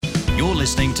You're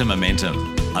listening to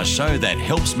Momentum, a show that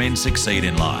helps men succeed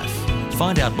in life.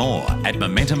 Find out more at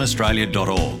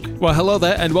momentumaustralia.org. Well, hello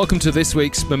there and welcome to this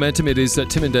week's Momentum. It is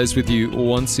Tim and Des with you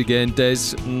once again.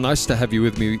 Des, nice to have you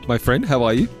with me, my friend. How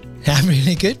are you? I'm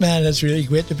really good, man. It's really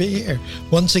great to be here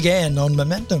once again on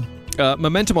Momentum.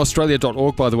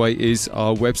 MomentumAustralia.org, by the way, is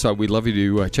our website. We'd love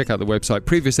you to check out the website.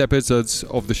 Previous episodes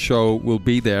of the show will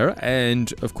be there.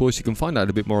 And, of course, you can find out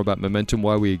a bit more about Momentum,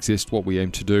 why we exist, what we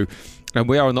aim to do. And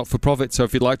we are a not-for-profit, so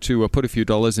if you'd like to put a few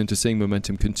dollars into seeing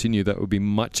Momentum continue, that would be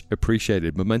much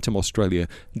appreciated.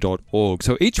 MomentumAustralia.org.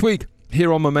 So each week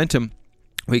here on Momentum,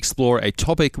 we explore a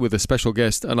topic with a special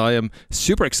guest, and I am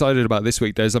super excited about this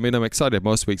week, Des. I mean, I'm excited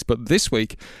most weeks, but this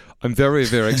week I'm very,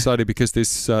 very excited because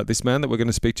this man that we're going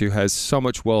to speak to has so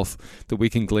much wealth that we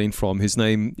can glean from. His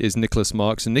name is Nicholas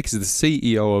Marks, and Nick is the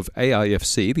CEO of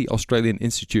AIFC, the Australian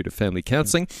Institute of Family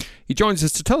Counselling. He joins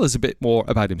us to tell us a bit more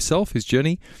about himself, his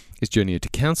journey into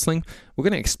counselling. We're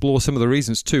going to explore some of the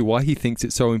reasons too why he thinks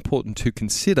it's so important to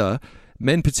consider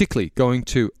men particularly going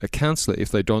to a counsellor if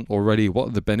they don't already, what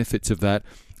are the benefits of that,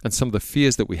 and some of the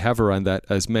fears that we have around that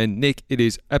as men. Nick, it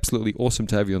is absolutely awesome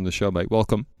to have you on the show, mate.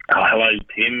 Welcome. Hello,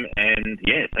 Tim, and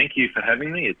thank you for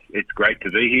having me. It's great to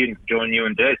be here and join you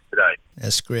and Des today.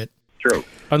 That's great. True.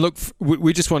 And look,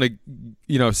 we just want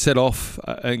to, set off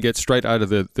and get straight out of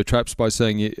the traps by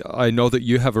saying, I know that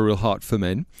you have a real heart for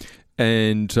men.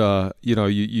 And,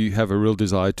 you have a real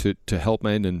desire to help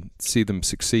men and see them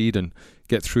succeed and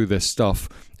get through their stuff.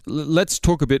 Let's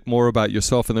talk a bit more about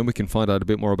yourself, and then we can find out a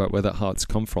bit more about where that heart's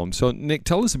come from. So, Nick,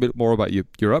 tell us a bit more about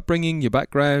your upbringing, your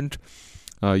background,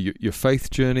 your faith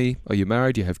journey. Are you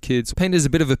married? You have kids? Paint us a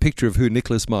bit of a picture of who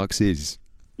Nicholas Marks is.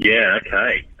 Yeah,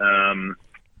 okay.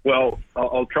 Well,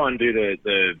 I'll try and do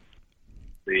the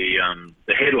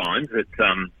headlines.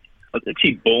 I was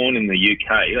actually born in the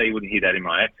UK. You wouldn't hear that in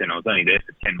my accent. I was only there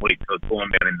for 10 weeks. I was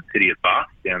born down in the city of Bath,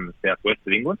 down in the southwest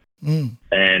of England.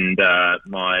 And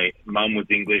my mum was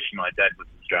English, my dad was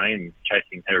Australian,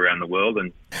 chasing her around the world.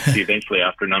 And she eventually,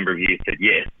 after a number of years, said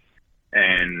yes.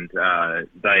 And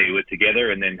they were together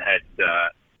and then had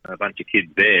a bunch of kids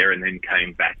there and then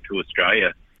came back to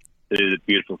Australia to the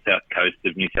beautiful south coast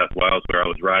of New South Wales where I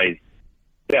was raised.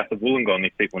 South of Wollongong,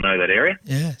 if people know that area.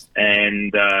 Yes.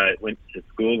 And went to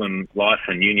school and life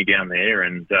and uni down there.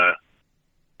 And so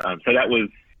that was,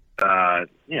 it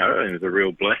was a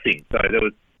real blessing. So there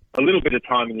was a little bit of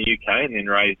time in the UK and then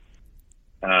raised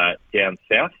down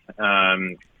south.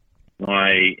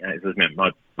 My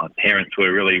parents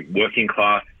were really working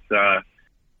class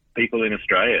people in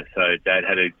Australia. So Dad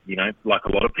had like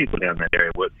a lot of people down that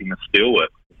area, worked in the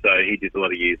steelworks. So he did a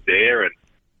lot of years there and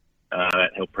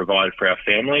that helped provide for our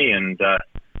family and,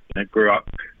 grew up,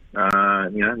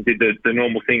 did the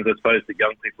normal things, I suppose, that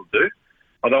young people do.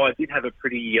 Although I did have a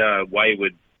pretty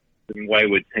wayward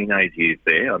teenage years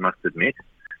there, I must admit.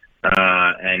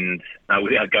 And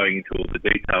without going into all the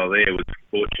detail there, I was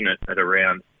fortunate at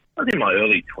I was in my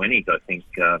early 20s, I think,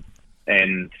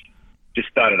 and just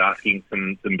started asking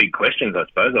some big questions, I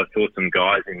suppose. I saw some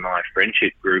guys in my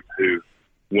friendship group who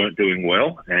weren't doing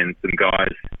well and some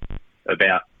guys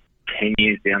about 10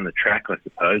 years down the track, I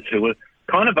suppose, who were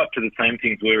kind of up to the same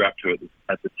things we were up to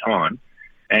at the time.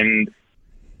 And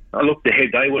I looked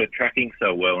ahead, they were tracking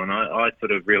so well, and I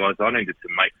sort of realised I needed to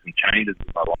make some changes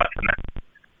in my life, and that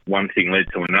one thing led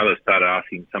to another, started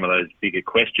asking some of those bigger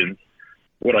questions.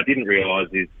 What I didn't realise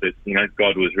is that,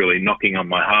 God was really knocking on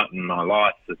my heart and my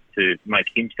life to make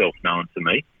himself known to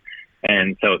me.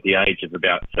 And so at the age of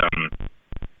about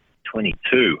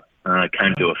 22, I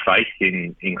came to a faith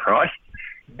in Christ.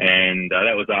 And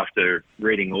that was after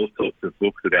reading all sorts of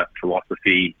books about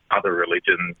philosophy, other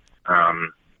religions,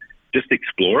 just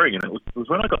exploring. And it was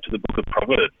when I got to the book of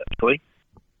Proverbs, actually,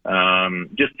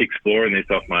 just exploring this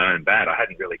off my own bat. I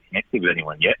hadn't really connected with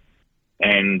anyone yet.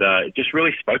 And it just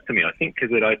really spoke to me, I think,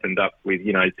 because it opened up with,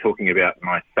 talking about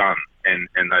my son and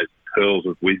those pearls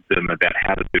of wisdom about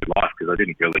how to do life, because I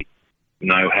didn't really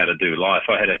know how to do life.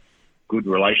 I had a good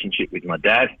relationship with my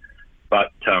dad,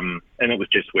 but and it was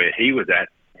just where he was at.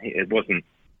 He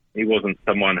wasn't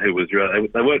someone who was really,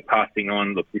 they weren't passing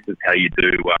on, look, this is how you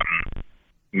do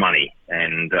money,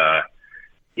 and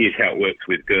here's how it works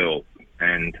with girls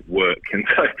and work. And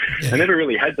so I never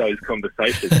really had those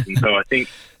conversations. And so I think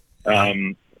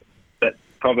that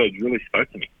Proverbs really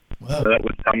spoke to me. Wow. So that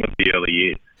was some of the early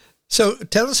years. So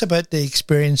tell us about the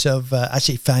experience of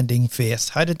actually finding faith.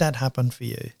 How did that happen for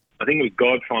you? I think it was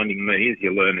God finding me, as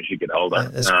you learn as you get older.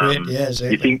 That's great. Yeah,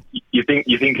 exactly. You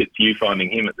think it's you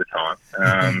finding him at the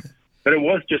time, but it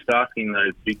was just asking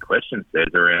those big questions there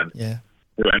around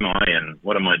who am I and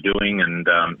what am I doing, and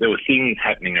there were things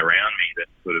happening around me that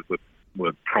sort of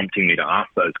were prompting me to ask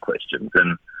those questions.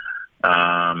 And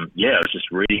I was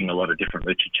just reading a lot of different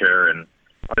literature, and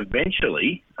I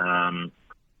eventually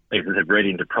have read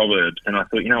into Proverbs, and I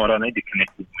thought, you know what, I need to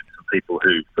connect with some people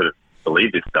who sort of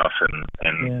believe this stuff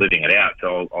and living it out.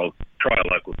 So I'll try a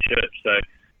local church. So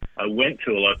I went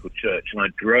to a local church, and I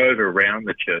drove around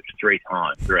the church 3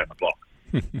 times around the block.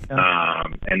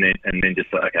 And then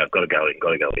just like, okay, I've got to go in.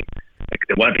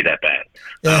 It won't be that bad.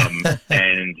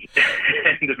 And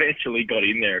eventually got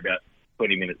in there about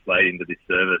 20 minutes late into this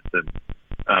service.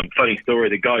 And funny story,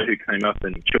 the guy who came up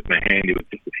and shook my hand, he was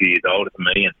just a few years older than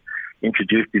me, and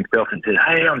introduced himself and said,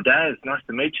 "Hey, I'm Daz. Nice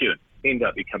to meet you." And he ended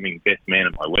up becoming best man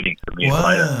at my wedding some years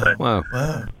later. So, Wow.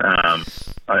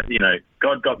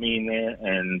 God got me in there,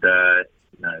 and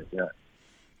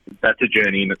that's a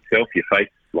journey in itself, your faith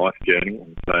life journey.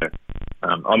 And so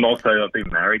I've been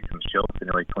married to Michelle for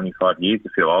nearly 25 years. I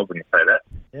feel old when you say that.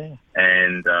 Yeah.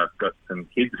 And I've got some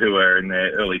kids who are in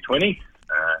their early 20s,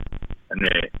 and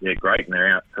they're great, and they're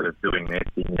out sort of doing their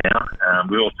thing now.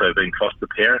 We've also been foster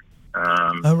parents.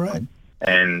 All right.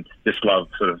 And just love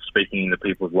sort of speaking into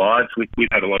people's lives. We've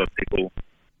had a lot of people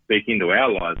speak into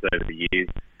our lives over the years,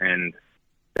 and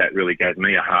that really gave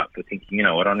me a heart for thinking, you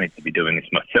know what, I need to be doing this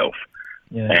myself.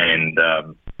 Yeah. And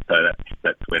so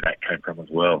that's where that came from as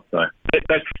well. So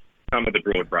that's some of the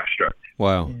broad brushstrokes.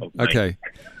 Wow. Okay.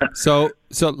 So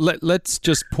let's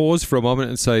just pause for a moment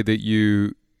and say that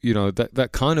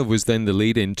that kind of was then the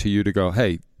lead in to you to go,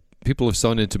 hey, people have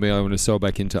sown into me, I want to sow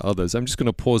back into others. I'm just going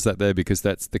to pause that there because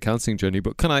that's the counselling journey.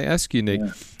 But can I ask you, Nick,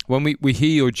 when we hear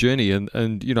your journey, and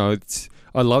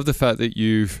I love the fact that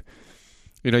you've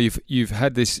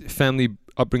had this family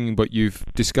upbringing, but you've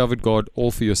discovered God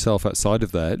all for yourself outside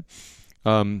of that.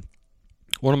 One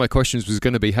of my questions was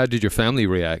going to be, how did your family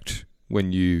react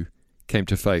when you came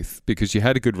to faith? Because you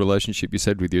had a good relationship, you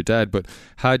said, with your dad, but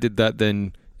how did that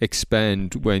then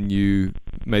expand when you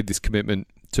made this commitment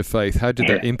to faith? How did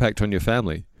that impact on your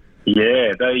family?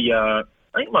 Yeah, I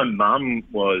think my mum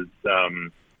was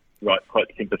quite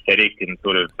sympathetic and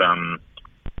sort of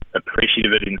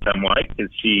appreciative of it in some way,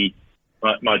 because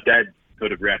my dad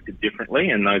sort of reacted differently,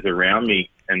 and those around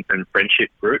me and friendship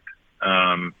group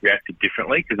reacted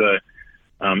differently, because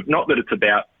not that it's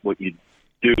about what you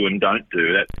do and don't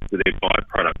do, that's they're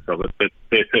byproducts of it, but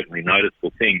they're certainly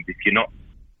noticeable things. If you're not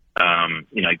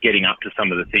getting up to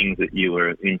some of the things that you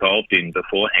were involved in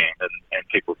beforehand, and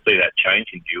people see that change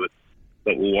in you, it's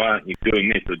like, well, why aren't you doing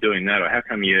this or doing that, or how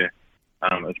come you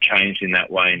have changed in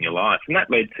that way in your life? And that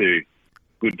led to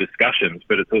good discussions,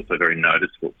 but it's also very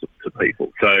noticeable to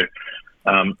people. So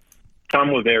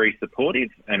some were very supportive,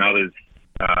 and others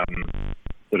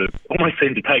sort of almost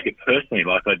seemed to take it personally,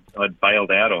 like I'd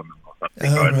bailed out on them or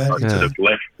something. I'd sort of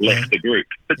left the group.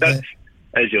 But that's,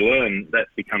 as you learn, that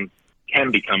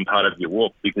can become part of your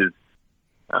walk, because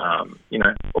all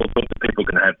sorts of people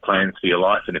can have plans for your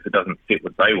life, and if it doesn't fit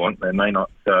what they want, they may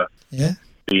not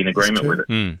be in agreement with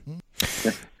it.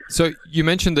 Yeah. So you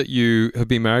mentioned that you have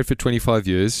been married for 25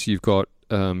 years. You've got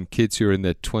kids who are in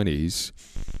their 20s.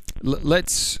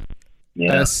 Let's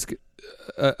ask,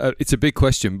 it's a big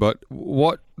question, but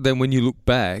what then, when you look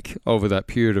back over that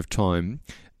period of time,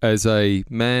 as a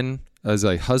man, as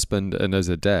a husband, and as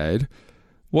a dad,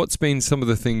 what's been some of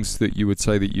the things that you would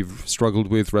say that you've struggled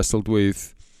with, wrestled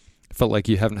with, felt like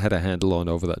you haven't had a handle on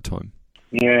over that time?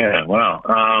 Yeah, wow.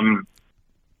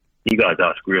 You guys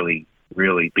ask really,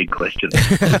 really big questions.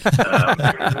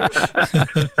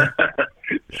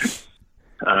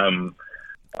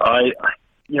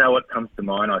 What comes to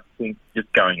mind, I think,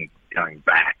 just going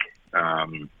back,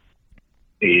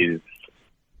 is,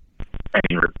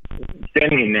 and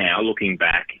standing here now, looking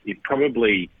back, is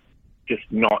probably just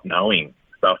not knowing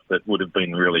stuff that would have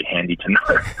been really handy to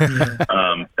know.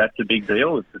 That's a big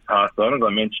deal. It's to pass on. As I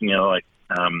mentioned,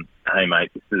 hey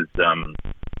mate, this is how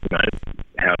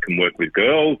I can work with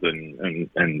girls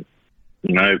and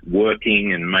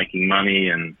working and making money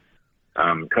and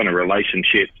kind of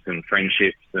relationships and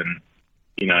friendships, and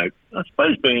I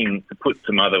suppose to put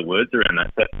some other words around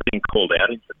that's being called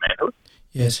out into manhood.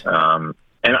 Yes. And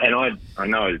I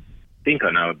think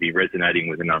I know it'd be resonating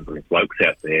with a number of blokes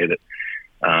out there that.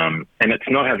 And it's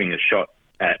not having a shot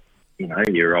at,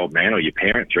 your old man or your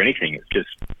parents or anything. It's just,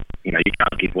 you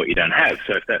can't give what you don't have.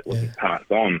 So if that wasn't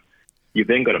passed on, you've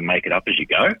then got to make it up as you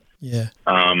go. Yeah.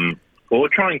 Or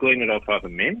try and glean it off other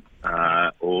men,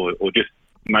 or just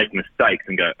make mistakes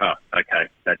and go, oh, okay,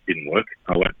 that didn't work.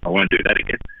 I won't do that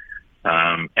again.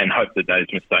 And hope that those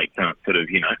mistakes aren't sort of,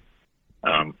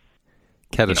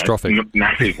 catastrophic,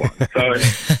 massive ones.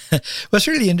 So, what's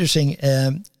really interesting,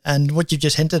 And what you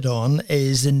just hinted on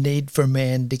is the need for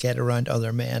men to get around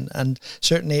other men. And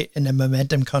certainly in a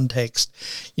momentum context,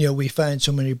 we find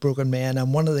so many broken men.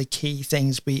 And one of the key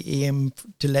things we aim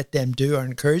to let them do or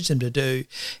encourage them to do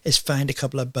is find a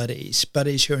couple of buddies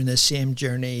who are in the same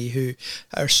journey, who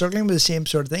are struggling with the same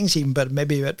sort of things even, but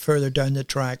maybe a bit further down the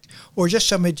track, or just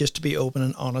somebody just to be open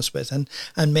and honest with.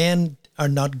 And men are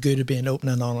not good at being open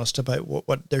and honest about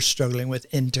what they're struggling with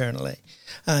internally.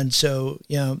 And so,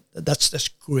 that's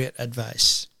great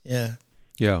advice. Yeah.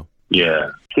 Yeah.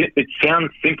 It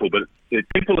sounds simple, but it's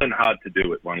simple and hard to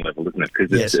do at one level, isn't it?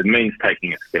 Because it means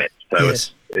taking a step. So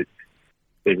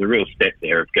there's a real step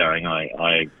there of going, I'm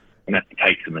going to have to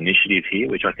take some initiative here,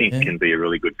 which I think can be a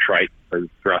really good trait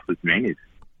for us as men.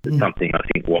 It's something I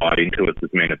think wired into us as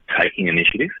men of taking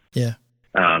initiative. Yeah.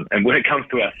 And when it comes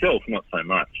to ourselves, not so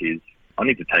much, is I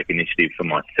need to take initiative for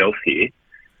myself here.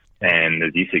 And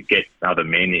as you said, get other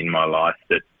men in my life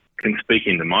that can speak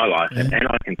into my life and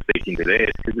I can speak into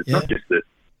theirs. Because it's not just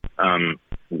that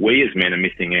we as men are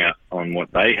missing out on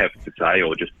what they have to say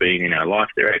or just being in our life.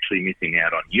 They're actually missing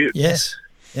out on you. Yes.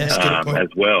 As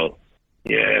well.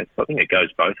 Yeah, so I think it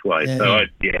goes both ways. Yeah, so I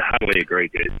heartily agree,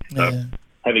 dude. So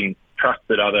having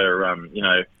trusted other,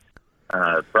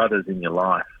 brothers in your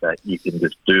life that you can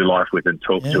just do life with and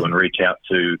talk to and reach out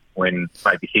to when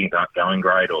maybe things aren't going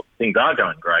great or things are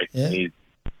going great is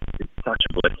such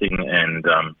a blessing. And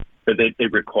but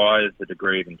it requires a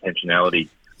degree of intentionality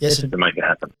to make it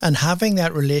happen. And having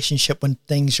that relationship when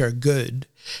things are good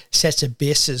sets a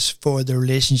basis for the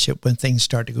relationship when things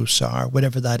start to go sour,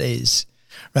 whatever that is.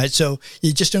 Right, so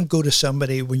you just don't go to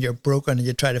somebody when you're broken and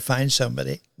you try to find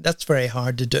somebody. That's very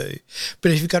hard to do.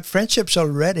 But if you've got friendships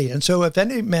already, and so if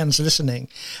any man's listening,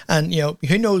 and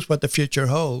who knows what the future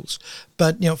holds,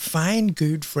 but find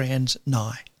good friends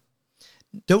now.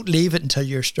 Don't leave it until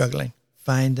you're struggling.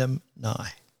 Find them now.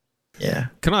 Yeah.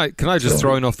 Can I just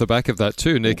throw in off the back of that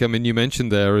too, Nick? I mean, you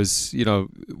mentioned there is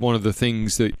one of the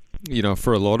things that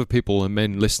for a lot of people and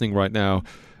men listening right now,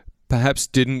 perhaps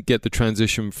didn't get the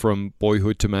transition from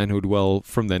boyhood to manhood well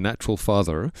from their natural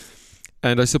father.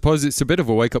 And I suppose it's a bit of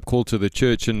a wake-up call to the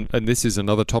church, and this is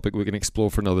another topic we can explore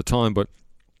for another time, but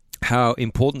how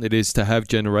important it is to have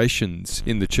generations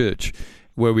in the church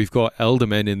where we've got elder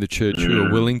men in the church who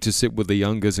are willing to sit with the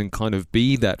youngers and kind of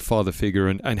be that father figure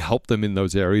and help them in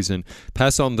those areas and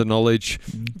pass on the knowledge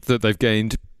that they've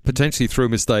gained potentially through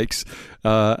mistakes,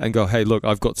 and go, hey, look,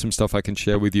 I've got some stuff I can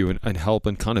share with you and help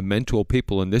and kind of mentor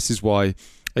people. And this is why,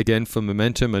 again, for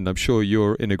Momentum, and I'm sure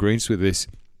you're in agreement with this,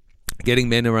 getting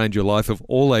men around your life of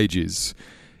all ages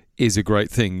is a great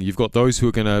thing. You've got those who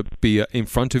are going to be in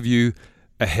front of you,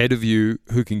 ahead of you,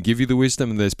 who can give you the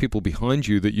wisdom, and there's people behind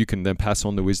you that you can then pass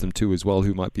on the wisdom to as well,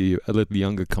 who might be a little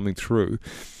younger coming through.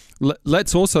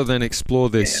 Let's also then explore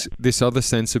this other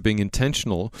sense of being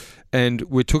intentional. And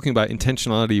we're talking about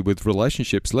intentionality with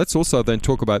relationships. Let's also then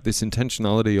talk about this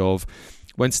intentionality of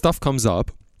when stuff comes up.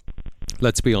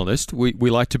 Let's be honest, we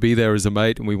like to be there as a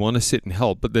mate and we want to sit and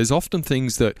help. But there's often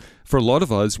things that for a lot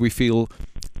of us, we feel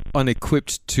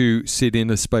unequipped to sit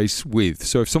in a space with.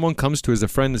 So if someone comes to us as a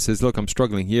friend and says, look, I'm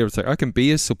struggling here, it's like, I can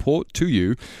be a support to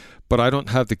you, but I don't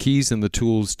have the keys and the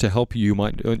tools to help you. You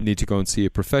might need to go and see a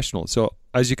professional. So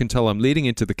as you can tell, I'm leading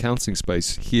into the counseling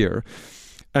space here.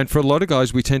 And for a lot of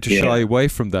guys, we tend to shy away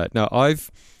from that. Now,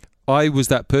 I was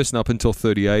that person up until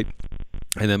 38,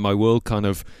 and then my world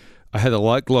I had a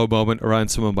light glow moment around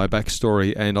some of my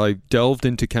backstory, and I delved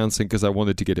into counseling because I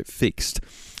wanted to get it fixed.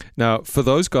 Now, for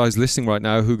those guys listening right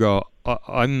now who go,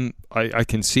 I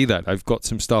can see that. I've got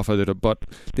some stuff I did, but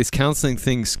this counseling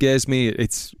thing scares me.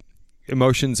 It's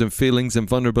emotions and feelings and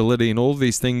vulnerability and all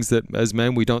these things that as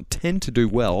men we don't tend to do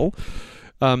well.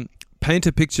 Paint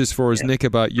a pictures for us, Nick,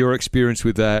 about your experience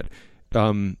with that,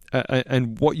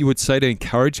 and what you would say to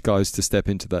encourage guys to step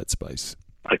into that space.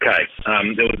 Okay.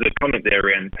 There was a comment there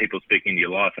around people speaking to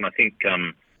your life, and I think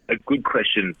a good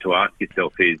question to ask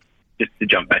yourself is, just to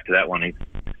jump back to that one, is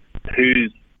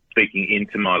who's speaking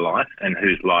into my life and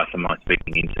whose life am I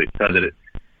speaking into, so that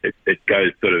it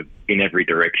goes sort of in every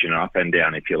direction, up and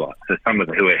down, if you like. So some of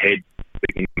who are ahead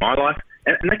speaking into my life,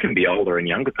 and they can be older and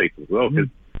younger people as well, because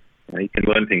you can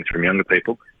learn things from younger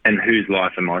people, and whose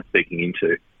life am I speaking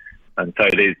into. And so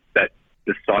there's that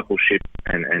discipleship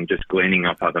and just gleaning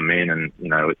up other men, and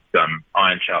it's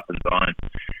iron sharpens iron.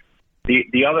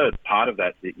 The other part of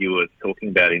that you were talking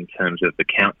about in terms of the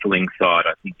counselling side,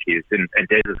 I think is, and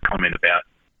Des's comment about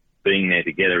being there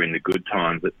together in the good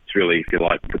times, it's really, if you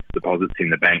like, puts deposits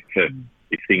in the bank for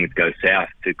if things go south,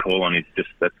 to call on is just,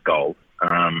 that's gold.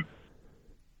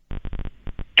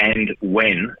 And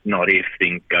when, not if,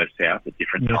 things go south at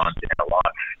different times in our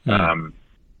life.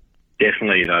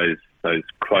 Definitely those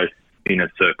close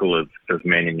inner circle of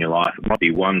men in your life. It might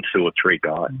be 1, 2 or 3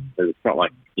 guys. So it's not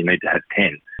like you need to have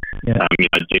 10. Yeah.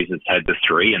 Jesus had the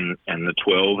 3 and the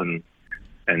 12 and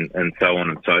so on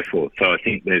and so forth. So I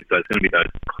think there's going to be those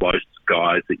close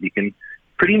guys that you can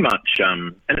pretty much,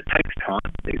 and it takes time.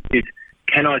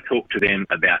 Can I talk to them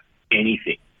about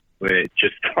anything? Where it's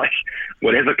just like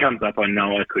whatever comes up, I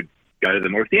know I could go to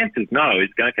them. Or if the answer is no,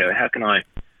 it's okay, how can I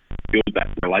build that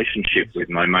relationship with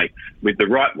my mates, with the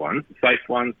right ones, the safe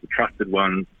ones, the trusted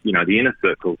ones, the inner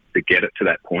circle to get it to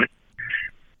that point.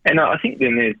 And I think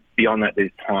then beyond that,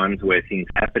 there's times where things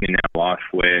happen in our life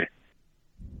where,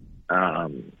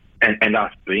 and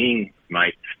us being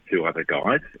mates to other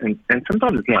guys, and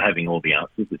sometimes it's not having all the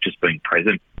answers, it's just being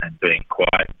present and being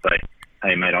quiet. Say,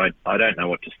 hey mate, I don't know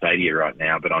what to say to you right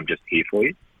now, but I'm just here for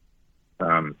you.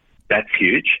 That's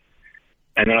huge.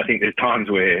 And then I think there's times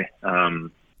where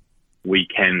we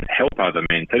can help other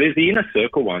men. So there's the inner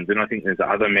circle ones, and I think there's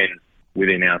other men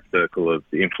within our circle of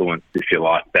influence, if you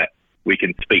like, that we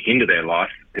can speak into their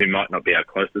life who might not be our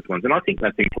closest ones. And I think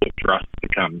that's important for us to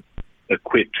become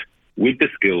equipped with the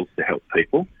skills to help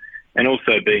people, and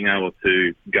also being able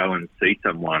to go and see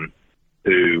someone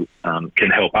who can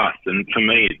help us. And for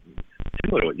me,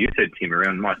 similar to what you said, Tim,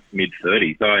 around my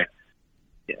mid-30s,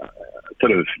 it's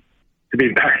a bit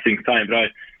embarrassing saying, but I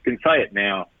can say it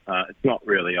now. It's not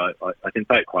really. I can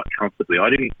say it quite comfortably. I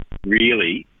didn't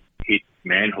really hit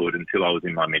manhood until I was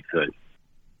in my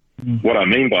mid-30s. What I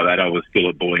mean by that, I was still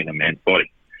a boy in a man's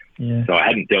body. Yeah. So I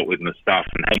hadn't dealt with my stuff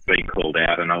and hadn't been called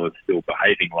out, and I was still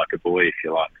behaving like a boy, if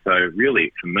you like. So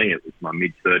really, for me, it was my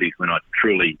mid-30s when I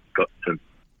truly got to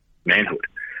manhood,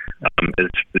 as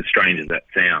strange as that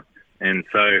sounds. And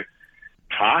so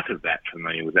part of that for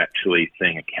me was actually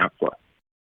seeing a counsellor.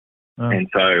 Oh. And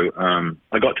so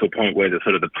I got to a point where the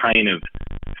pain of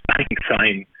staying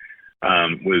sane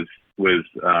was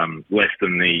less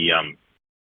than the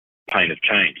pain of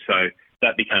change. So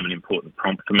that became an important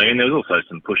prompt for me. And there was also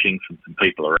some pushing from some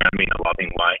people around me in a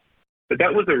loving way. But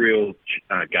that was a real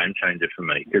game changer for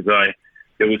me, because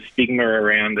there was stigma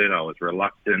around it. I was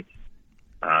reluctant.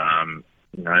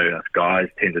 Us guys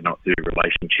tend to not do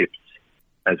relationships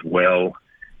as well,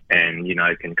 and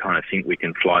can kind of think we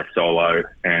can fly solo,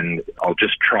 and I'll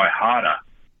just try harder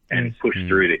and push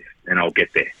through this, and I'll get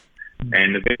there.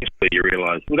 And eventually you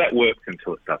realise, well, that works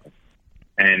until it doesn't.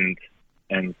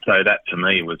 And so that to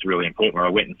me was really important, where I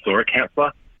went and saw a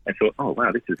counsellor and thought, oh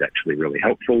wow, this is actually really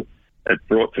helpful. It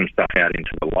brought some stuff out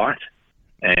into the light,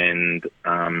 and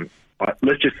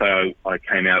let's just say I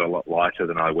came out a lot lighter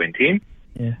than I went in.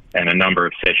 Yeah. And a number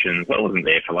of sessions, I wasn't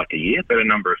there for like a year, but a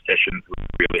number of sessions was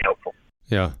really helpful.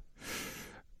 Yeah.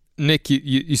 Nick,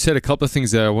 you said a couple of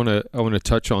things there I want to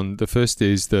touch on. The first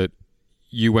is that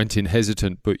you went in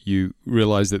hesitant, but you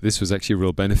realized that this was actually a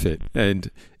real benefit. And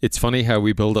it's funny how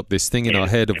we build up this thing in our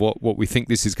head of what we think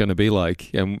this is going to be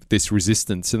like, and this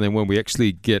resistance. And then when we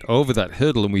actually get over that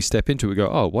hurdle and we step into it, we go,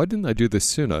 oh, why didn't I do this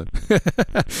sooner?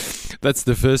 That's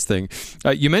the first thing.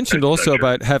 You mentioned also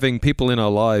about having people in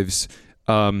our lives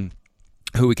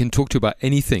who we can talk to about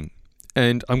anything.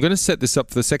 And I'm going to set this up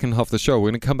for the second half of the show.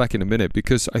 We're going to come back in a minute,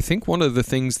 because I think one of the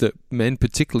things that men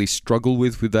particularly struggle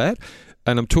with that,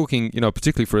 and I'm talking,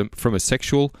 particularly from a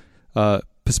sexual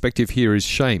perspective here, is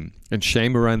shame. And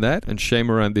shame around that, and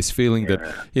shame around this feeling that,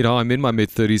 I'm in my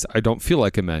mid-30s, I don't feel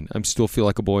like a man. I still feel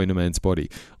like a boy in a man's body.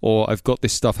 Or I've got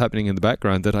this stuff happening in the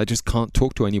background that I just can't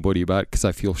talk to anybody about because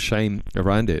I feel shame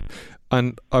around it.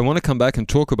 And I want to come back and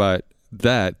talk about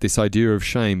this idea of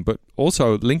shame, but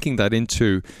also linking that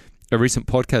into a recent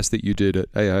podcast that you did at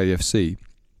AIFC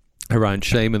around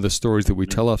shame and the stories that we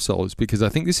tell ourselves, because I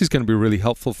think this is going to be really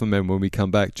helpful for men when we come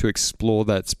back to explore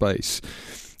that space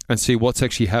and see what's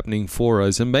actually happening for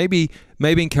us, and maybe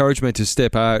encouragement to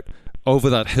step out over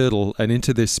that hurdle and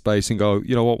into this space and go,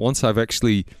 you know what, once I've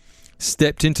actually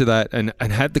stepped into that and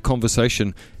had the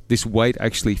conversation, this weight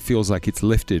actually feels like it's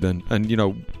lifted. And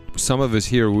some of us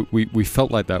here, we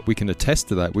felt like that. We can attest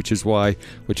to that, which is why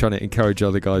we're trying to encourage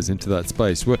other guys into that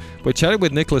space. We're chatting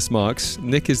with Nicholas Marks.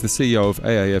 Nick is the CEO of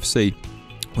AIFC.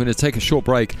 We're going to take a short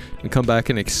break and come back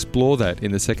and explore that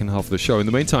in the second half of the show. In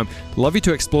the meantime, love you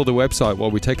to explore the website while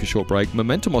we take a short break.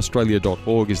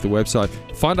 MomentumAustralia.org is the website.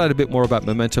 Find out a bit more about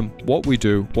Momentum, what we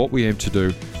do, what we aim to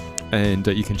do. And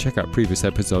you can check out previous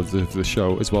episodes of the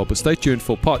show as well. But stay tuned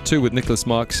for part 2 with Nicholas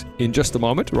Marks in just a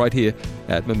moment, right here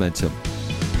at Momentum.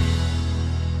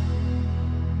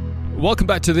 Welcome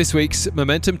back to this week's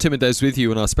Momentum. Tim and Des with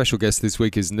you, and our special guest this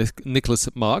week is Nicholas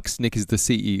Marks. Nick is the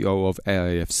CEO of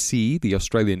AIFC, the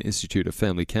Australian Institute of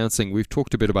Family Counselling. We've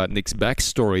talked a bit about Nick's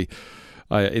backstory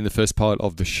in the first part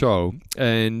of the show.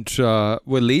 And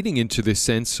we're leading into this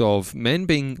sense of men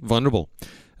being vulnerable,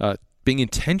 being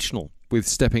intentional with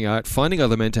stepping out, finding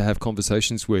other men to have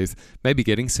conversations with, maybe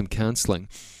getting some counseling.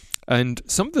 And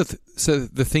some of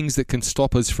the things that can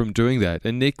stop us from doing that.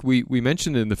 And Nick, we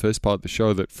mentioned in the first part of the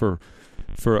show that for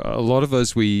a lot of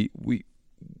us, we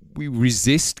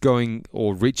resist going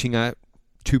or reaching out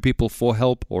to people for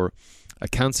help or a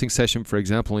counseling session, for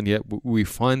example, and yet we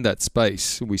find that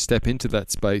space, we step into that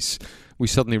space, we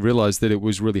suddenly realize that it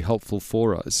was really helpful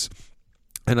for us.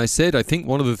 And I think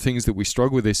one of the things that we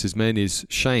struggle with this as men is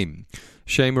shame.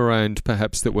 Shame around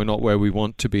perhaps that we're not where we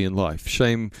want to be in life.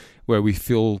 Shame where we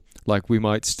feel like we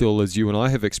might still, as you and I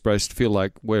have expressed, feel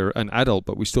like we're an adult,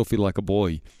 but we still feel like a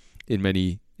boy in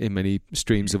many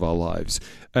streams of our lives.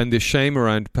 And there's shame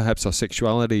around perhaps our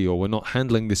sexuality, or we're not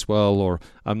handling this well, or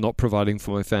I'm not providing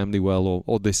for my family well,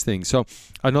 or this thing. So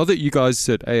I know that you guys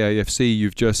at AAFC,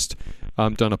 you've just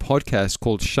done a podcast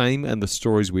called Shame and the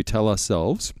Stories We Tell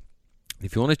Ourselves.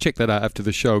 If you want to check that out after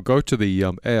the show, go to the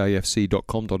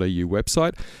aifc.com.au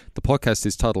website. The podcast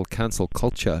is titled Cancel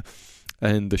Culture,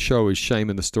 and the show is Shame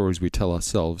and the Stories We Tell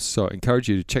Ourselves. So I encourage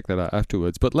you to check that out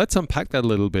afterwards. But let's unpack that a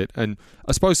little bit, and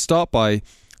I suppose start by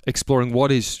exploring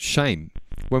what is shame.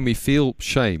 When we feel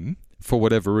shame, for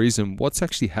whatever reason, what's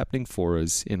actually happening for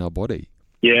us in our body?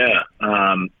 Yeah,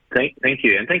 thank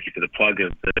you. And thank you for the plug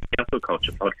of the Cancel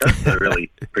Culture podcast. I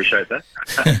really appreciate that.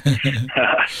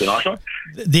 It's a nice one.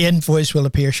 The invoice will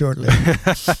appear shortly.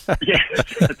 Yeah,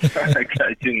 that's right.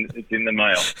 Okay, it's in the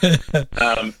mail.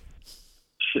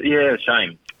 Yeah,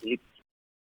 shame. It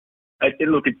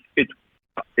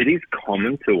is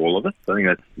common to all of us. I think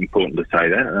that's important to say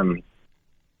that.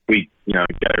 We,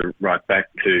 go right back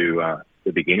to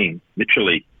the beginning,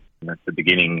 literally at the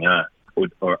beginning, or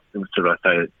should I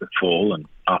say the fall, and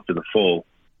after the fall.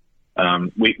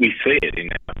 We see it in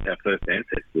our first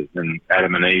ancestors, and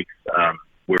Adam and Eve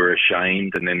were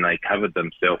ashamed, and then they covered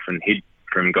themselves and hid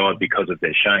from God because of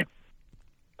their shame.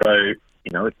 So,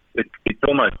 it's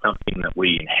almost something that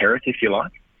we inherit, if you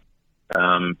like,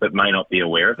 but may not be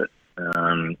aware of it.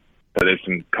 So there's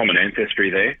some common ancestry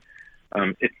there.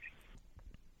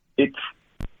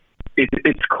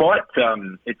 It's quite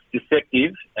it's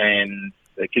deceptive, and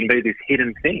it can be this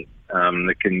hidden thing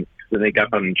that can sneak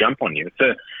up and jump on you.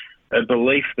 It's a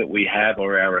belief that we have,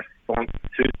 or our response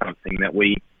to something, that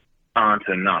we aren't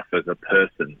enough as a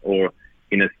person, or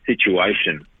in a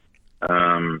situation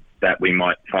that we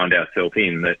might find ourselves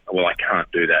in, that, well, I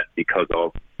can't do that because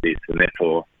of this, and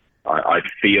therefore I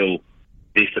feel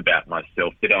this about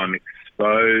myself, that I'm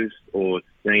exposed or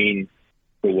seen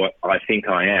for what I think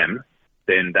I am,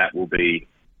 then that will be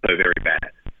so very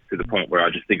bad, to the point where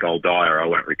I just think I'll die or I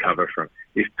won't recover from.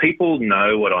 If people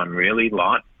know what I'm really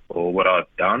like or what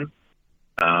I've done,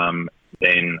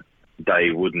 then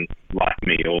they wouldn't like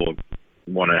me or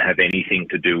want to have anything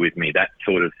to do with me, that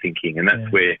sort of thinking. And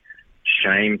that's where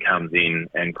shame comes in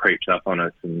and creeps up on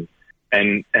us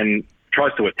and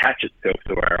tries to attach itself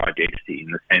to our identity,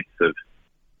 in the sense of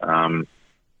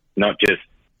not just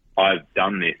I've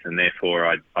done this and therefore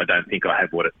I don't think I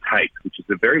have what it takes, which is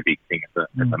a very big thing as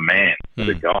a man, as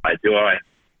a guy.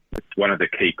 It's one of the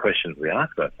key questions we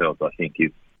ask ourselves, I think,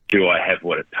 is, do I have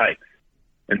what it takes?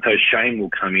 And so shame will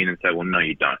come in and say, well, no,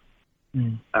 you don't.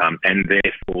 And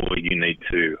therefore you need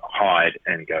to hide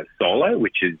and go solo,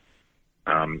 which is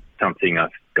something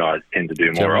us guys tend to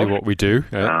do more of. What we do.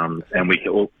 Yeah. And we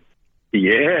all,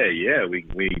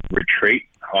 we retreat,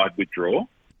 hide, withdraw,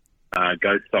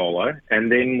 go solo,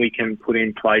 and then we can put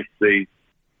in place these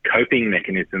coping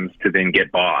mechanisms to then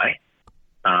get by.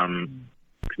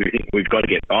 Because we think we've got to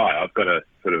get by. I've got to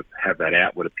sort of have that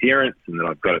outward appearance, and that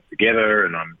I've got it together,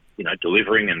 and I'm,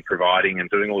 delivering and providing and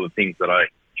doing all the things that I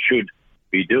should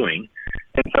be doing.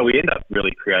 And so we end up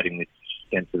really creating this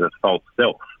sense of a false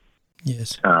self.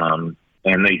 Yes. And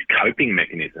these coping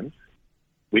mechanisms,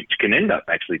 which can end up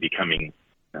actually becoming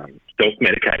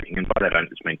self-medicating, and by that I don't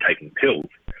just mean taking pills.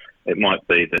 It might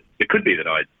be that, it could be that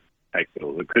I take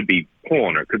pills, it could be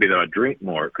porn, or it could be that I drink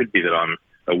more, it could be that I'm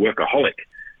a workaholic,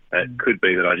 it could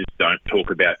be that I just don't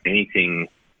talk about anything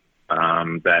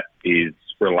that is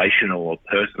relational or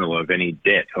personal of any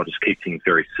depth. I'll just keep things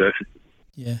very surface.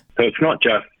 Yeah. So it's not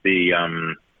just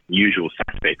the usual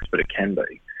suspects, but it can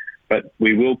be. But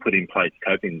we will put in place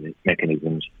coping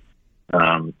mechanisms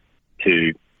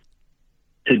to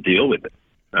deal with it.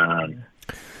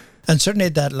 And certainly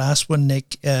that last one,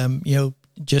 Nick,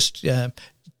 just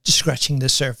scratching the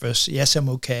surface. Yes, I'm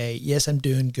okay. Yes, I'm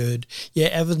doing good. Yeah,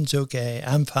 everything's okay.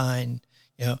 I'm fine.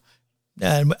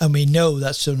 And we know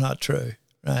that's so not true,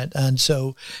 right? And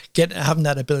so having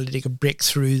that ability to break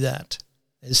through that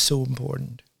is so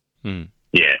important.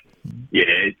 Yeah,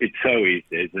 it so is,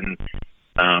 Des.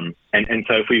 And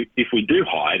so if we do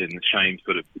hide and the shame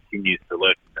sort of continues to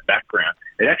lurk in the background,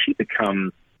 it actually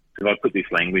becomes, if I put this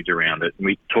language around it, and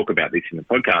we talk about this in the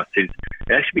podcast, is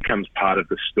it actually becomes part of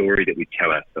the story that we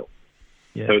tell ourselves.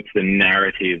 Yeah. So it's the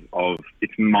narrative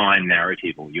it's my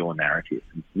narrative or your narrative.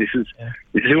 This is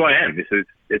who I am.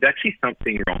 There's actually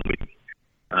something wrong with me.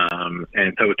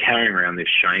 And so we're carrying around this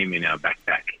shame in our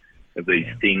backpack of these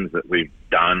things that we've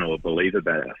done or believe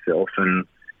about ourselves. And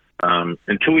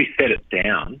until we set it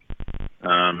down,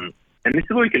 and this is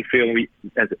where we can feel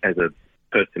as a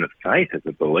person of faith, as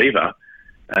a believer,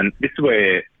 and this is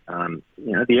where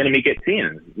the enemy gets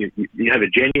in. You have a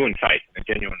genuine faith and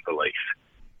a genuine belief,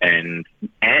 and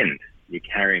you're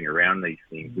carrying around these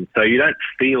things, and so you don't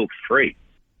feel free.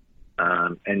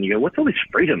 And you go, what's all this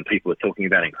freedom people are talking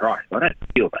about in Christ? I don't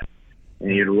feel that.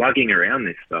 And you're lugging around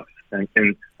this stuff. And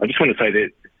I just want to say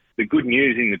that the good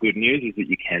news is that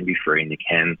you can be free and you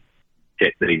can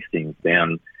set these things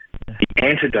down. The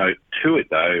antidote to it,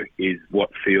 though, is what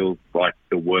feels like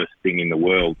the worst thing in the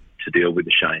world to deal with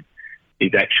the shame,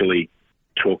 is actually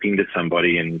talking to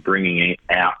somebody and bringing it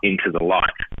out into the light.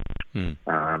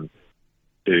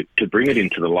 To bring it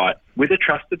into the light with a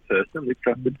trusted person, with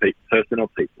trusted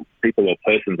people or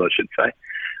persons, I should say,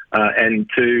 and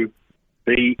to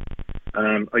be,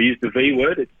 I use the V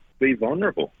word, it's be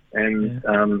vulnerable. And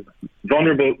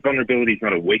vulnerability is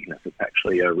not a weakness, it's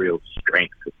actually a real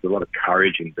strength. It's a lot of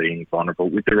courage in being vulnerable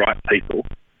with the right people,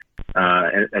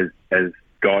 as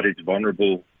God is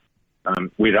vulnerable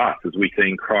with us, as we see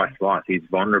in Christ's life. He's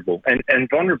vulnerable. And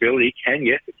vulnerability can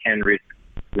risk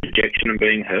rejection and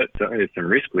being hurt. Certainly there's some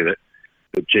risk with it.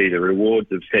 But gee, the rewards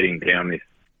of setting down this,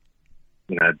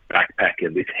 backpack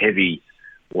of this heavy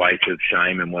weight of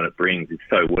shame and what it brings is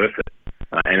so worth it.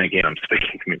 And again, I'm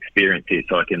speaking from experience here,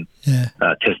 so I can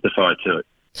testify to it.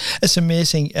 It's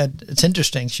amazing. It's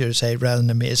interesting, should I say, rather than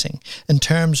amazing, in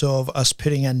terms of us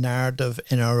putting a narrative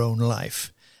in our own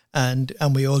life, and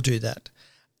we all do that.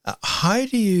 How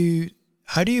do you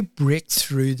break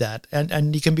through that?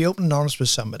 And you can be open and honest with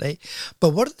somebody,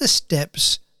 but what are the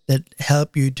steps that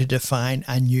help you to define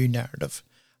a new narrative?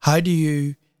 How do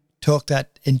you talk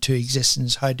that into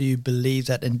existence? How do you believe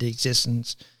that into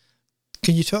existence?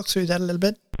 Can you talk through that a little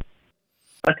bit?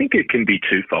 I think it can be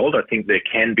twofold. I think there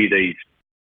can be these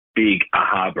big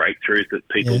aha breakthroughs that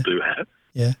people do have.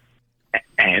 Yeah.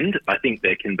 And I think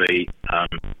there can be,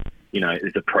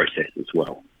 there's a process as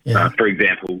well. Yeah. For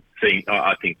example,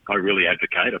 I think I really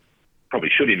advocate, I probably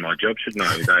should in my job, shouldn't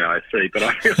I, with AIC, but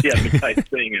I really advocate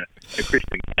seeing a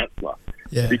Christian counsellor.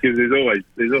 Yeah. Because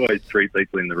there's always three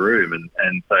people in the room,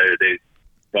 and so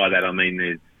by that I mean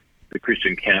there's the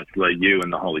Christian counsellor, you,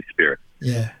 and the Holy Spirit.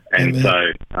 Yeah. And Amen.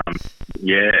 So,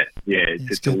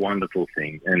 it's a wonderful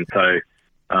thing. And so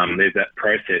there's that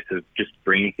process of just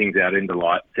bringing things out into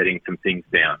light, setting some things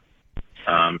down,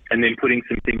 and then putting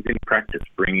some things in practice,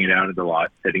 bringing it out into light,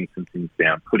 setting some things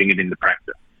down, putting it into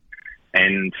practice.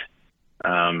 And,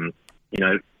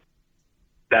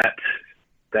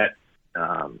 that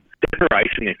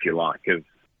separation, if you like,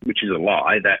 which is a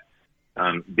lie, that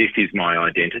this is my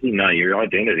identity. No, your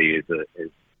identity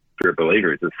for a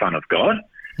believer is a son of God,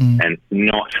 and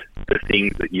not the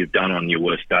things that you've done on your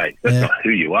worst day. That's not who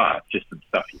you are. It's just the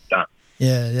stuff you've done.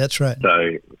 Yeah, that's right.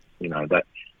 So,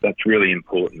 that's really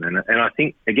important. And I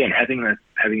think, again,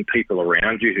 having people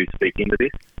around you who speak into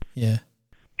this. Yeah.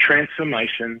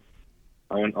 Transformation,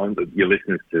 I want your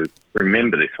listeners to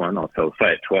remember this one. I'll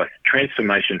say it twice.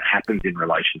 Transformation happens in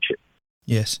relationship.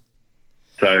 Yes.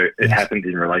 So it happens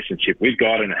in relationship with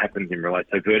God, and it happens in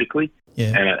vertically,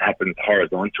 and it happens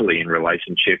horizontally in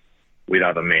relationship with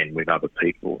other men, with other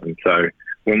people. And so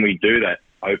when we do that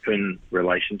open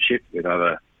relationship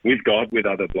with God, with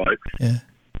other blokes,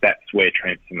 that's where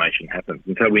transformation happens.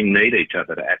 And so we need each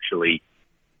other to actually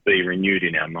be renewed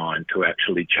in our mind, to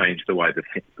actually change the way that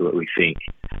we think,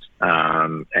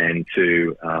 and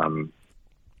to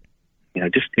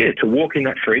to walk in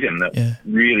that freedom that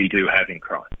we really do have in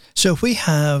Christ. So if we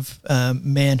have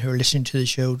men who are listening to the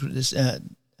show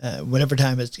whatever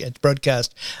time it's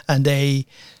broadcast, and they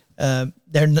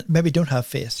maybe don't have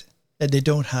faith, they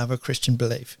don't have a Christian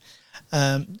belief,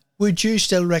 would you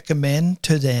still recommend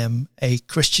to them a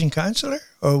Christian counsellor,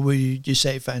 or would you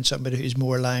say find somebody who's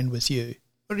more aligned with you?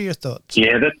 What are your thoughts?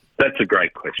 Yeah, that's a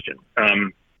great question.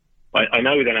 I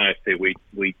know within AFC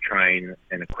we train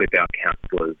and equip our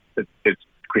counsellors, as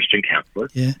Christian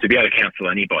counsellors, to be able to counsel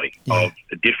anybody of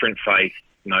a different faith,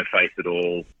 no faith at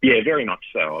all. Yeah, very much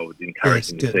so. I would encourage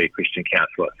them to see a Christian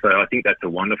counsellor. So I think that's a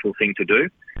wonderful thing to do.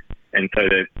 And so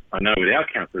I know with our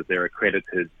counsellors, they're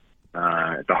accredited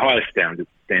at the highest standards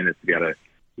to be able to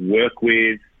work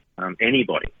with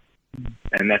anybody.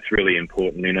 And that's really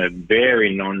important in a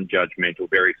very non-judgmental,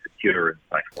 very secure and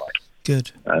safe way.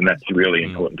 Good. And that's really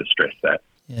important to stress that.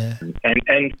 Yeah.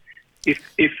 And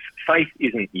if faith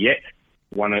isn't yet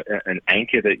an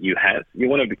anchor that you have, you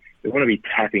want to be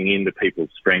tapping into people's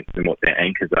strengths and what their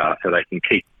anchors are, so they can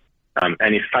keep. And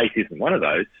if faith isn't one of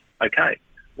those, okay,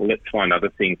 well, let's find other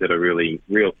things that are really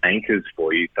real anchors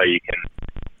for you, so you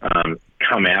can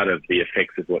come out of the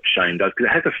effects of what shame does,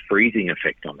 because it has a freezing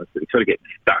effect on us. We sort of get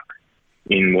stuck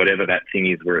in whatever that thing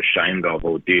is we're ashamed of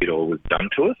or did or was done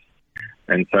to us.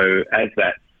 And so as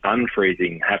that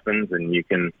unfreezing happens, and you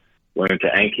can learn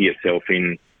to anchor yourself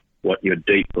in what your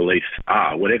deep beliefs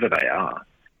are, whatever they are,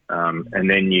 and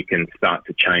then you can start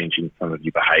to change in some of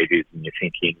your behaviours and your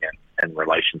thinking and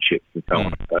relationships and so on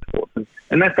and so forth.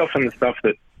 And that's often the stuff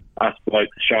that us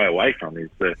blokes shy away from, is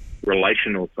the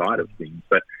relational side of things.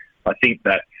 But I think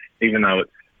that even though it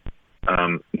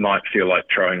might feel like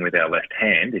throwing with our left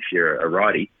hand if you're a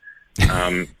righty,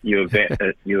 you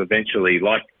eventually,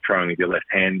 like throwing with your left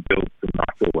hand, build some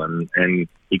muscle, and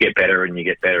you get better and you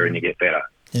get better and you get better.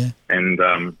 Yeah. And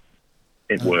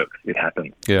it works. It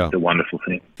happens. Yeah. It's a wonderful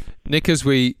thing. Nick, as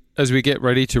we get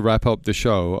ready to wrap up the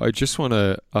show, I just want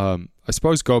to, I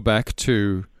suppose, go back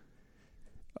to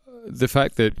the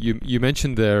fact that you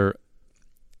mentioned there,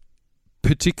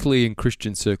 particularly in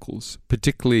Christian circles,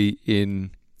 particularly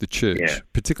in the church,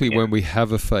 particularly when we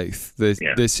have a faith,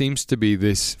 there seems to be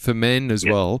this, for men as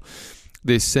well,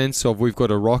 this sense of we've got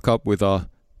to rock up with our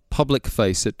public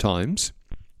face at times,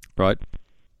 right?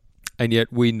 And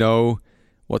yet we know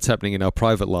what's happening in our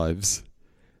private lives.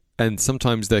 And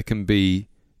sometimes there can be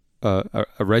a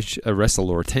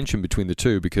wrestle or a tension between the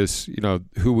two, because, you know,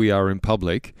 who we are in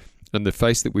public and the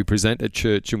face that we present at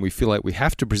church and we feel like we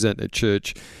have to present at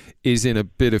church is in a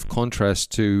bit of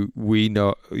contrast to we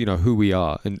know, you know, who we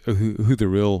are and who the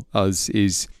real us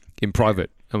is in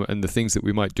private, and the things that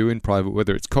we might do in private,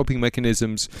 whether it's coping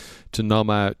mechanisms to numb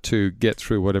out, to get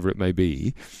through whatever it may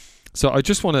be. So I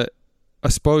just want to, I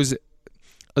suppose,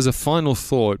 as a final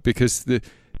thought, because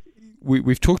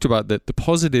we've talked about that, the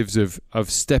positives of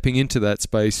stepping into that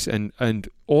space, and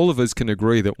all of us can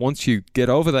agree that once you get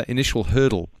over that initial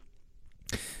hurdle,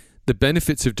 the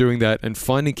benefits of doing that and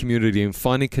finding community and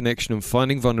finding connection and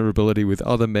finding vulnerability with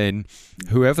other men,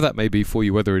 whoever that may be for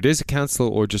you, whether it is a counselor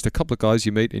or just a couple of guys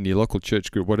you meet in your local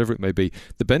church group, whatever it may be,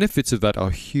 the benefits of that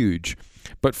are huge.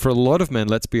 But for a lot of men,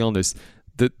 let's be honest,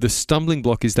 the stumbling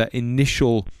block is that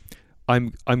initial,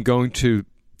 I'm going to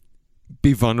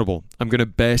be vulnerable. I'm going to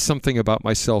bear something about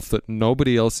myself that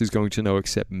nobody else is going to know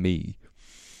except me.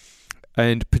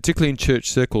 And particularly in church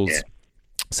circles,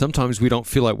 sometimes we don't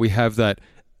feel like we have that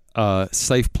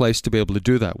safe place to be able to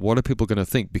do that. What are people going to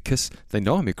think? Because they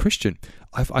know I'm a Christian.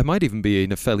 I might even be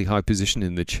in a fairly high position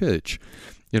in the church.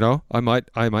 You know, I might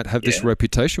have this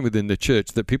reputation within the church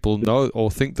that people know or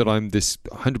think that I'm this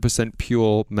 100%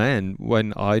 pure man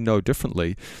when I know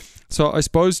differently. So I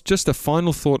suppose just a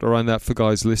final thought around that for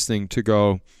guys listening, to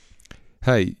go,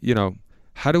 hey, you know,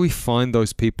 how do we find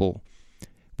those people?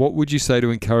 What would you say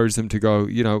to encourage them to go,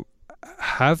 you know,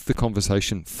 have the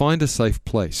conversation, find a safe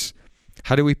place?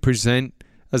 How do we present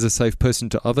as a safe person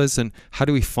to others, and how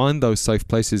do we find those safe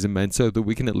places in men so that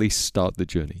we can at least start the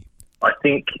journey? I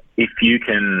think if you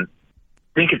can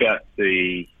think about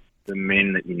the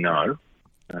men that you know,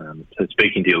 so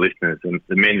speaking to your listeners,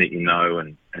 the men that you know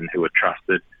and who are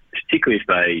trusted, particularly if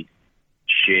they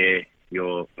share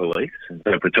your beliefs. And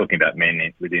so if we're talking about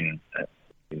men within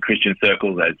in Christian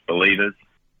circles as believers,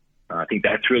 I think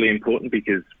that's really important,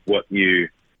 because what you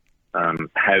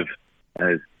have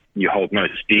as you hold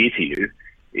most dear to you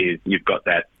is you've got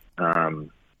that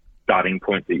starting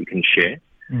point that you can share,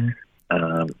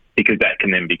 because that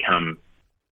can then become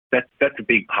that's a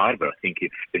big part of it. I think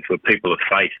if we're people of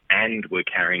faith and we're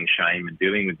carrying shame and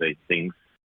dealing with these things,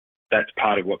 that's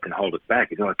part of what can hold us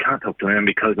back. Is, I can't talk to him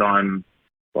because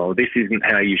this isn't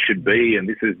how you should be, and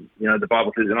this is, you know, the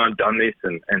Bible says, and I've done this,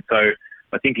 and so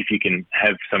I think if you can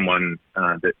have someone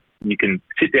that you can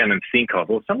sit down and think of,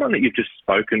 or someone that you've just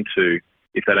spoken to,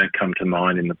 if they don't come to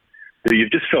mind, who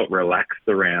you've just felt relaxed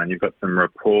around, you've got some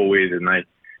rapport with, and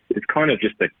it's kind of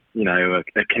just a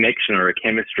connection or a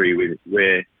chemistry with,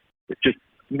 where it's just,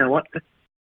 you know what,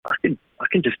 I can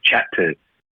just chat to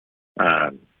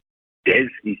Des.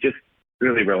 He's just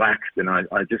really relaxed, and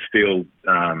I just feel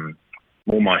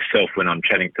more myself when I'm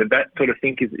chatting. So that sort of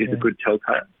thing is a good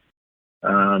telltale.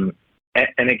 And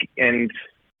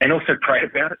also pray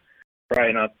about it. Pray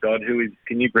and ask God,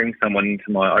 can you bring someone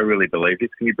into I really believe this,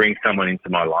 can you bring someone into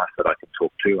my life that I can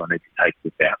talk to? I need to take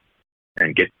this out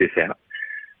and get this out.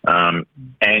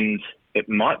 And it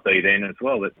might be then as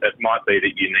well that it might be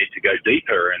that you need to go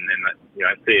deeper and then,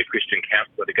 see a Christian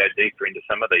counsellor to go deeper into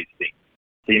some of these things.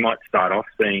 So you might start off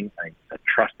seeing a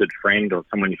trusted friend or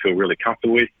someone you feel really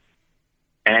comfortable with,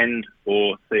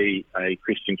 or see a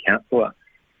Christian counsellor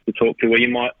to talk to, where you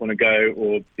might want to go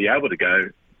or be able to go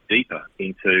deeper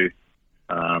into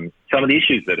some of the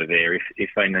issues that are there if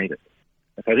they need it.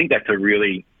 So I think that's a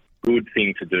really good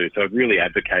thing to do. So I'd really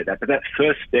advocate that. But that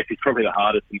first step is probably the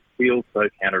hardest and feels so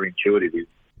counterintuitive.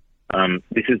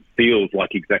 Feels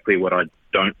like exactly what I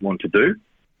don't want to do.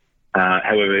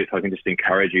 However, if I can just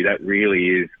encourage you, that really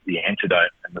is the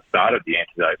antidote and the start of the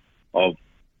antidote of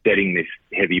setting this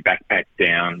heavy backpack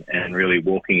down and really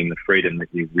walking in the freedom that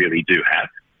you really do have.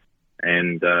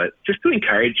 And just to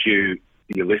encourage you,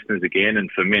 your listeners again, and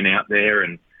for men out there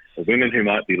and for women who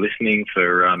might be listening,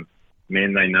 for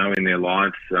men they know in their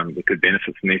lives that could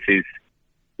benefit from this, is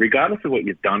regardless of what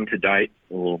you've done to date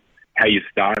or how you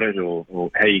started or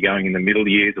how you're going in the middle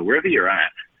years or wherever you're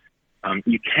at,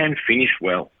 you can finish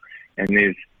well. And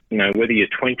there's, whether you're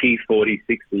 20, 40,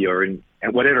 60 or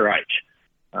at whatever age,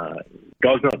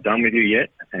 God's not done with you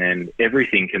yet, and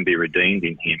everything can be redeemed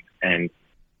in him. And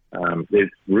there's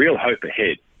real hope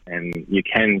ahead, and you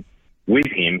can, with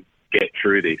him, get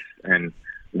through this and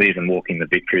live and walk in the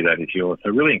victory that is yours. So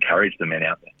really encourage the men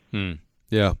out there.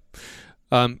 Yeah.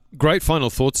 Great final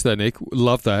thoughts there, Nick.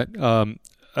 Love that.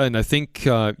 And I think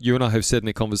you and I have said in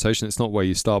the conversation, it's not where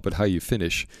you start, but how you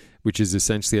finish, which is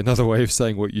essentially another way of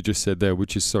saying what you just said there,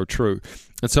 which is so true.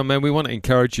 And so, man, we want to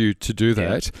encourage you to do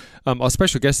that. Our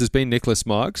special guest has been Nicholas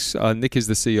Marks. Nick is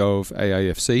the CEO of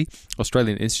AIFC,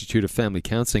 Australian Institute of Family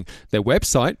Counselling. Their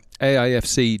website,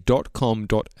 aifc.com.au.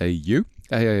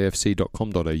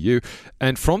 aifc.com.au,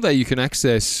 and from there you can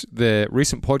access their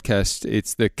recent podcast.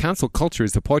 It's the Counsel Culture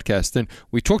is the podcast, and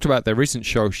we talked about their recent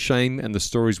show, Shame and the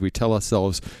Stories We Tell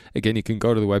Ourselves. Again, you can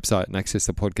go to the website and access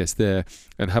the podcast there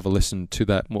and have a listen to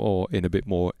that more in a bit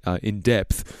more in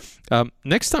depth.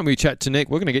 Next time we chat to Nick,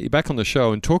 we're going to get you back on the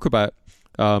show and talk about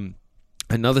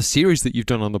another series that you've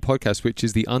done on the podcast, which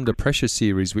is the Under Pressure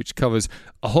series, which covers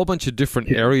a whole bunch of different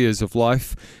areas of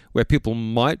life where people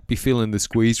might be feeling the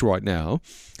squeeze right now.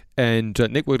 And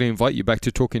Nick, we're going to invite you back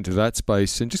to talk into that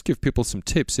space and just give people some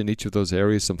tips in each of those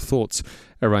areas, some thoughts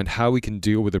around how we can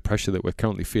deal with the pressure that we're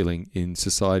currently feeling in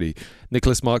society.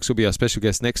 Nicholas Marks will be our special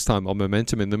guest next time on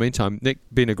Momentum. In the meantime, Nick,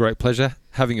 been a great pleasure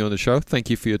having you on the show. Thank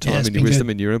you for your time and your wisdom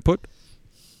and your input.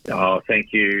 Oh,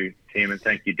 thank you, Tim, and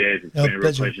thank you, Des. It's been a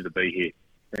real pleasure to be here.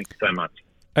 Thanks so much.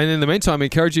 And in the meantime, I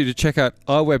encourage you to check out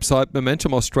our website,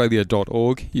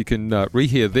 momentumaustralia.org. You can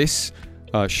rehear this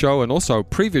show and also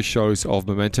previous shows of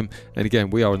Momentum. And again,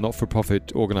 we are a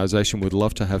not-for-profit organisation. We'd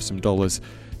love to have some dollars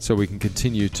so we can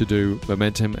continue to do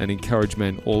Momentum and encourage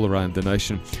men all around the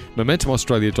nation.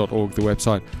 momentumaustralia.org, the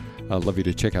website. I'd love you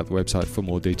to check out the website for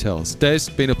more details. Des,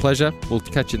 been a pleasure. We'll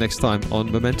catch you next time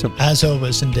on Momentum. As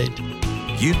always, indeed.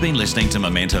 You've been listening to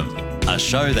Momentum, a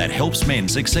show that helps men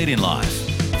succeed in life.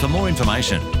 For more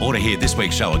information or to hear this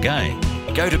week's show again,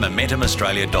 go to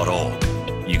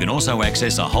momentumaustralia.org. You can also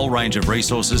access a whole range of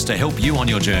resources to help you on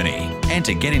your journey and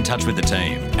to get in touch with the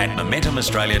team at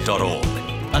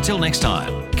momentumaustralia.org. Until next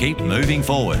time, keep moving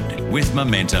forward with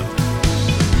Momentum.